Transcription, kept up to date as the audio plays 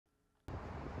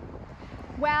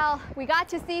Well, we got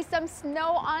to see some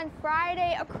snow on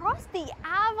Friday across the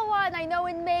Avalon. I know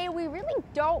in May we really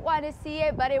don't want to see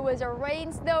it, but it was a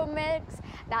rain-snow mix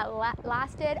that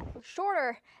lasted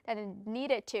shorter than it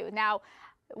needed to. Now,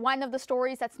 one of the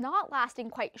stories that's not lasting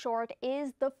quite short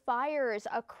is the fires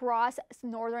across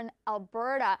northern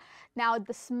Alberta. Now,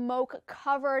 the smoke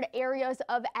covered areas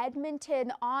of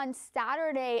Edmonton on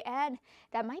Saturday, and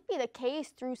that might be the case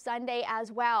through Sunday as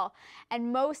well.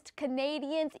 And most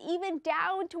Canadians, even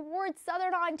down towards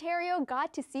southern Ontario,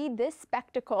 got to see this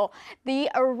spectacle. The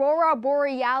Aurora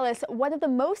Borealis, one of the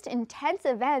most intense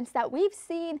events that we've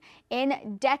seen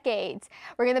in decades.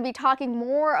 We're going to be talking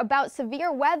more about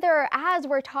severe weather as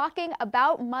we're talking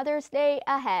about Mother's Day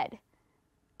ahead.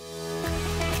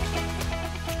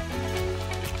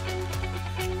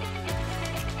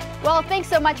 Well, thanks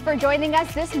so much for joining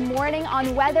us this morning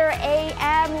on Weather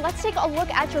AM. Let's take a look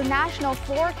at your national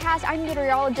forecast. I'm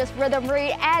Meteorologist Rhythm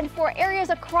Reet, and for areas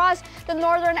across the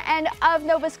northern end of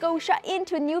Nova Scotia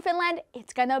into Newfoundland,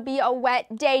 it's gonna be a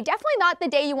wet day. Definitely not the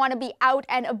day you want to be out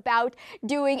and about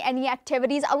doing any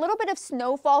activities. A little bit of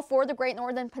snowfall for the Great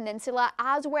Northern Peninsula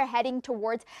as we're heading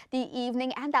towards the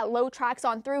evening, and that low tracks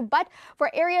on through. But for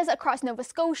areas across Nova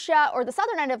Scotia or the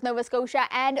southern end of Nova Scotia,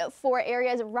 and for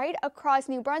areas right across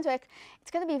New Brunswick, it's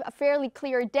going to be a fairly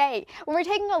clear day. When we're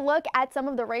taking a look at some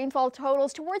of the rainfall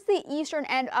totals towards the eastern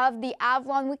end of the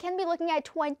Avalon, we can be looking at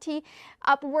 20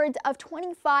 upwards of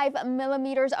 25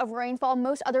 millimeters of rainfall.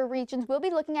 Most other regions will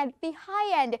be looking at the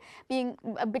high end being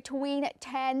between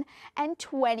 10 and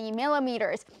 20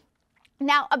 millimeters.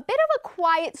 Now, a bit of a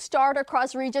quiet start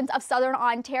across regions of southern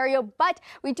Ontario, but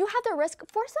we do have the risk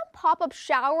for some pop-up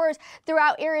showers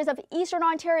throughout areas of eastern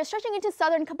Ontario, stretching into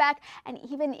southern Quebec and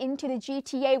even into the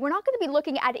GTA. We're not going to be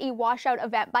looking at a washout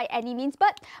event by any means,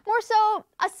 but more so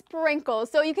a sprinkle.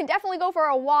 So you can definitely go for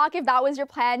a walk if that was your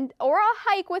plan, or a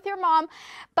hike with your mom.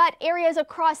 But areas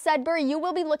across Sudbury, you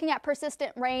will be looking at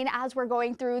persistent rain as we're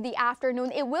going through the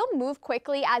afternoon. It will move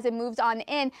quickly as it moves on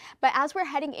in, but as we're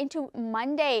heading into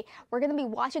Monday, we're going to be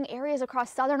watching areas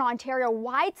across southern Ontario.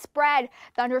 Widespread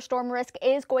thunderstorm risk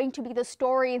is going to be the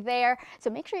story there, so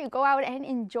make sure you go out and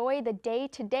enjoy the day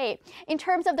today. In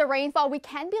terms of the rainfall, we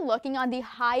can be looking on the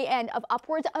high end of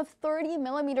upwards of 30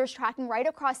 millimeters, tracking right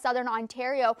across southern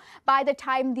Ontario by the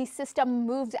time the system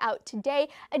moves out today.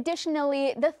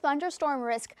 Additionally, the thunderstorm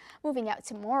risk moving out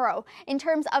tomorrow. In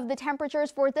terms of the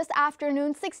temperatures for this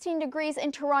afternoon, 16 degrees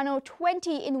in Toronto,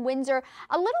 20 in Windsor,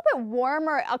 a little bit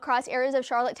warmer across areas of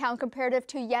Charlottetown compared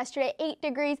to yesterday, 8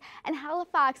 degrees, and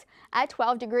Halifax at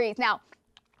 12 degrees. Now,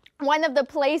 one of the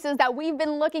places that we've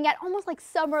been looking at almost like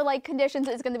summer-like conditions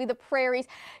is going to be the prairies.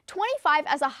 25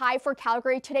 as a high for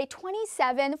Calgary today,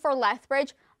 27 for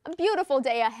Lethbridge. A beautiful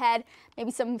day ahead, maybe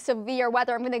some severe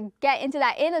weather. I'm going to get into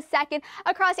that in a second.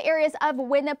 Across areas of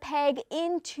Winnipeg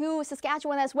into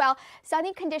Saskatchewan as well.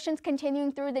 Sunny conditions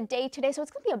continuing through the day today, so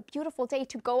it's going to be a beautiful day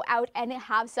to go out and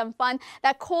have some fun.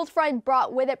 That cold front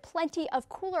brought with it plenty of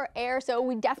cooler air, so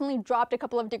we definitely dropped a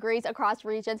couple of degrees across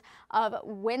regions of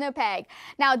Winnipeg.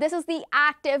 Now, this is the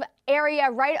active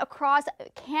area right across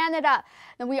Canada.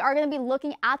 And we are going to be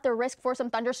looking at the risk for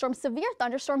some thunderstorms, severe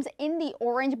thunderstorms in the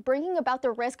orange, bringing about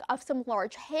the risk of some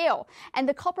large hail. And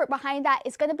the culprit behind that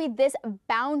is going to be this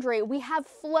boundary. We have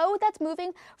flow that's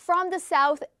moving from the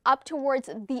south up towards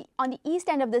on the east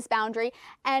end of this boundary,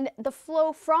 and the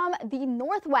flow from the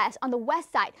northwest on the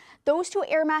west side. Those two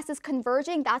air masses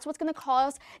converging, that's what's going to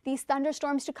cause these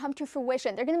thunderstorms to come to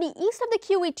fruition. They're going to be east of the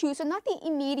QE2, so not the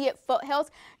immediate foothills,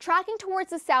 tracking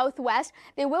towards the southwest.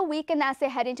 They will weaken as they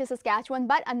head into Saskatchewan,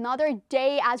 but another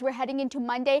day as we're heading into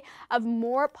Monday of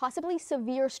more possibly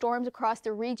severe storms across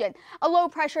the region. A low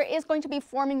pressure is going to be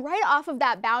forming right off of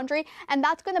that boundary, and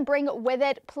that's going to bring with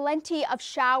it plenty of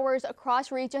showers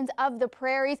across regions of the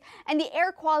prairies, and the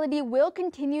air quality will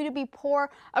continue to be poor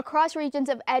across regions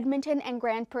of Edmonton and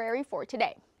Grand Prairie for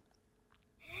today.